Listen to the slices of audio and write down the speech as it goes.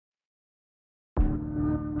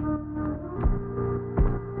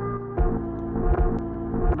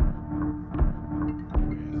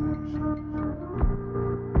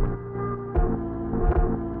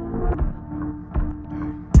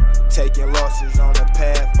losses on the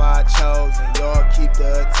path I chose, and y'all keep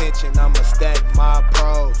the attention, I'ma stack my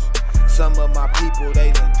pros. Some of my people,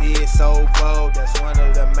 they done did so bold. That's one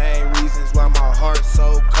of the main reasons why my heart's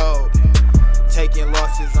so cold. Taking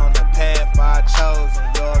losses on the path I chose,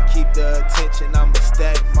 and y'all keep the attention, I'ma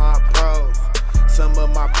stack my pros. Some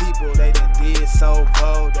of my people, they done did so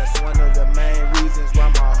bold. That's one of the main reasons why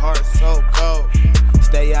my heart's so cold.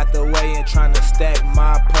 Stay out the way and tryna stack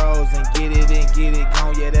my pros and get it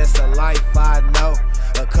gone, yeah, that's a life I know.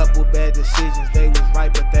 A couple bad decisions, they was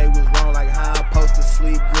right but they was wrong. Like how I'm supposed to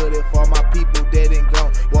sleep good if all my people dead and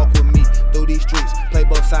gone. Walk with me through these streets, play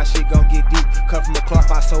both sides, shit gon' get deep. Come from the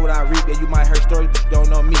cloth, I sow what I reap. Yeah, you might heard stories but you don't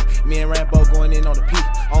know me. Me and Rambo going in on the peak,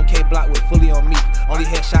 on K block with fully on me. Only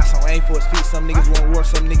headshots on aim for his feet. Some niggas want war,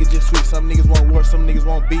 some niggas just sweet. Some niggas want war, some niggas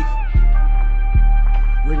want beef.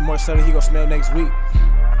 Rigor more subtle, he gon' smell next week.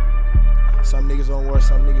 Some niggas on war,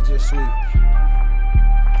 some niggas just sweet.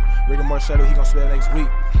 Rigor more subtle, he gon' smell next week.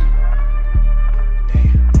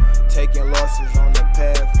 Damn. Taking losses on the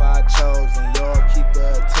path I chose, and y'all keep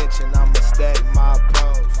the attention, I'ma stack my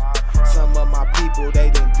pros. Some of my people, they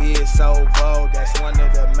done did so bold. That's one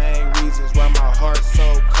of the main reasons why my heart's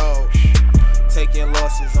so cold. Taking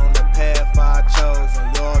losses on the path I chose,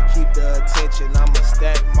 and y'all keep the attention, I'ma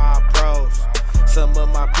stack my pros. Some of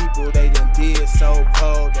my people, they done did so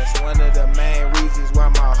bold. That's one of the main reasons why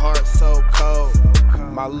my heart's so cold.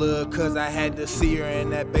 My little cuz, I had to see her in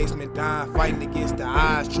that basement dying, fighting against the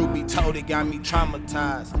odds. Truth be told, it got me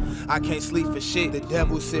traumatized. I can't sleep for shit, the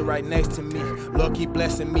devil sit right next to me. Lord keep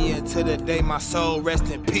blessing me until the day my soul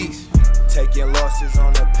rest in peace. Taking losses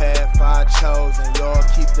on the path I chose, and y'all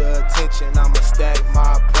keep the attention, I'ma stack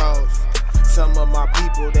my pros. Some of my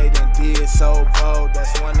people, they done did so bold.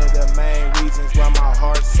 That's one of the main reasons why my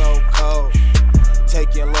heart's so cold.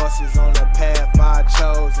 Taking losses on the path I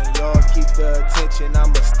chose, and y'all keep the attention,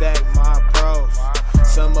 I'ma stack my pros.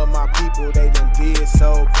 Some of my people, they done did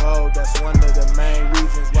so bold. That's one of the main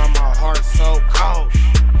reasons why my heart's so cold.